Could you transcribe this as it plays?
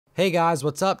Hey guys,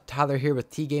 what's up? Tyler here with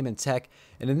T-Game and Tech,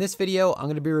 and in this video I'm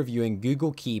going to be reviewing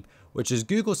Google Keep, which is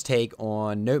Google's take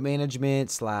on note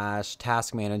management slash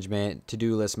task management,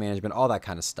 to-do list management, all that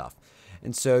kind of stuff.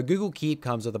 And so Google Keep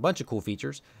comes with a bunch of cool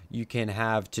features. You can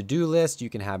have to-do lists, you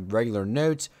can have regular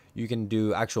notes, you can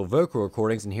do actual vocal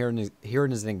recordings, and here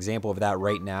is an example of that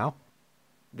right now.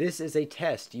 This is a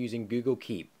test using Google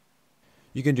Keep.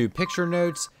 You can do picture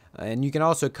notes, and you can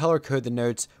also color code the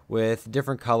notes with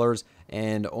different colors.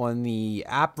 And on the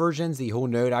app versions, the whole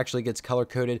note actually gets color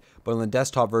coded, but on the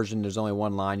desktop version, there's only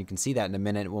one line. You can see that in a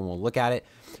minute when we'll look at it.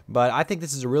 But I think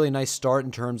this is a really nice start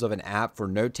in terms of an app for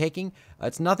note taking.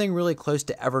 It's nothing really close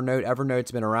to Evernote.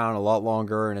 Evernote's been around a lot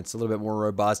longer, and it's a little bit more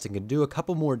robust and can do a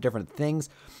couple more different things.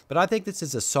 But I think this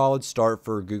is a solid start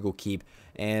for Google Keep.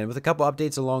 And with a couple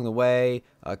updates along the way,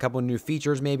 a couple new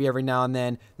features maybe every now and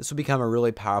then, this will become a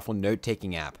really powerful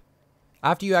note-taking app.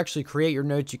 After you actually create your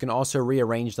notes, you can also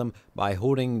rearrange them by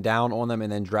holding down on them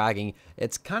and then dragging.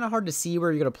 It's kind of hard to see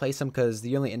where you're going to place them because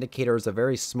the only indicator is a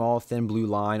very small, thin blue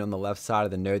line on the left side of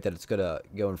the note that it's going to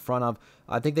go in front of.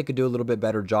 I think they could do a little bit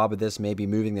better job of this, maybe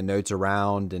moving the notes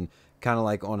around and kind of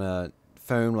like on a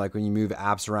phone, like when you move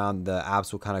apps around, the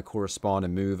apps will kind of correspond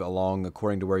and move along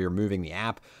according to where you're moving the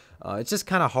app. It's just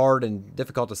kind of hard and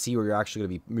difficult to see where you're actually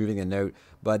going to be moving the note,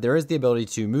 but there is the ability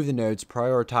to move the notes,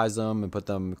 prioritize them, and put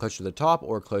them closer to the top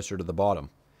or closer to the bottom.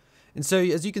 And so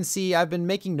as you can see, I've been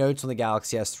making notes on the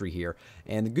Galaxy S3 here,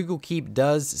 and the Google Keep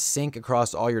does sync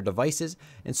across all your devices.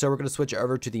 And so we're going to switch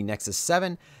over to the Nexus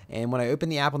 7, and when I open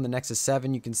the app on the Nexus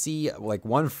 7, you can see like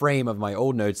one frame of my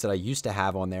old notes that I used to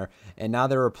have on there, and now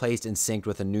they're replaced and synced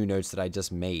with the new notes that I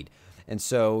just made. And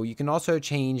so you can also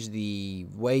change the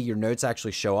way your notes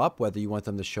actually show up, whether you want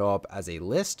them to show up as a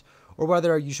list or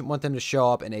whether you should want them to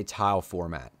show up in a tile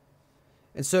format.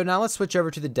 And so now let's switch over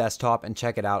to the desktop and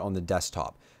check it out on the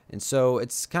desktop. And so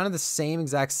it's kind of the same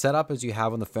exact setup as you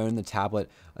have on the phone and the tablet.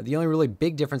 The only really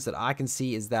big difference that I can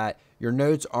see is that your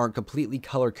notes aren't completely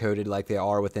color coded like they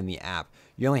are within the app.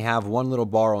 You only have one little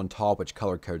bar on top which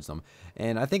color codes them.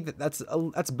 And I think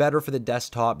that's better for the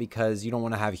desktop because you don't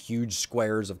want to have huge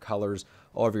squares of colors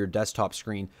all over your desktop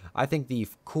screen. I think the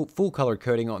full color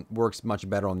coding works much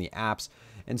better on the apps.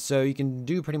 And so you can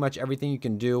do pretty much everything you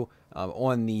can do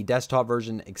on the desktop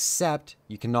version, except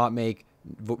you cannot make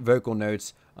vocal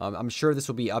notes. I'm sure this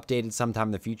will be updated sometime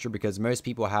in the future because most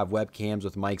people have webcams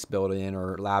with mics built in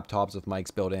or laptops with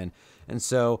mics built in. And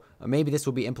so maybe this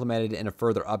will be implemented in a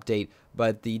further update,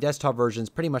 but the desktop version is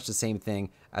pretty much the same thing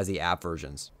as the app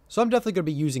versions. So I'm definitely going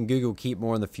to be using Google Keep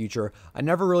more in the future. I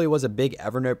never really was a big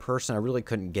Evernote person. I really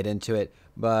couldn't get into it.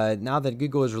 But now that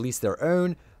Google has released their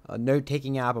own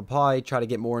note-taking app, I'll probably try to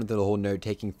get more into the whole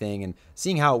note-taking thing and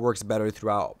seeing how it works better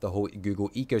throughout the whole Google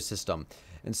ecosystem.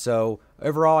 And so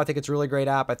overall, I think it's a really great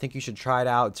app. I think you should try it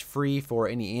out. It's free for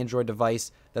any Android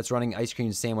device that's running Ice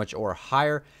Cream Sandwich or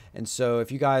higher. And so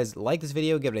if you guys like this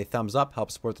video, give it a thumbs up,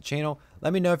 help support the channel.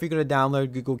 Let me know if you're going to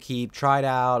download Google Keep, try it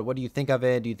out. What do you think of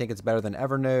it? Do you think it's better than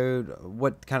Evernote?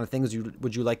 What kind of things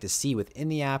would you like to see within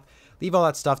the app? Leave all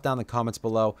that stuff down in the comments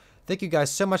below. Thank you guys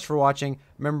so much for watching.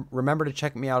 Remember to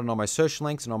check me out on all my social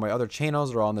links and all my other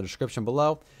channels are all in the description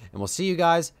below. And we'll see you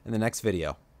guys in the next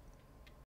video.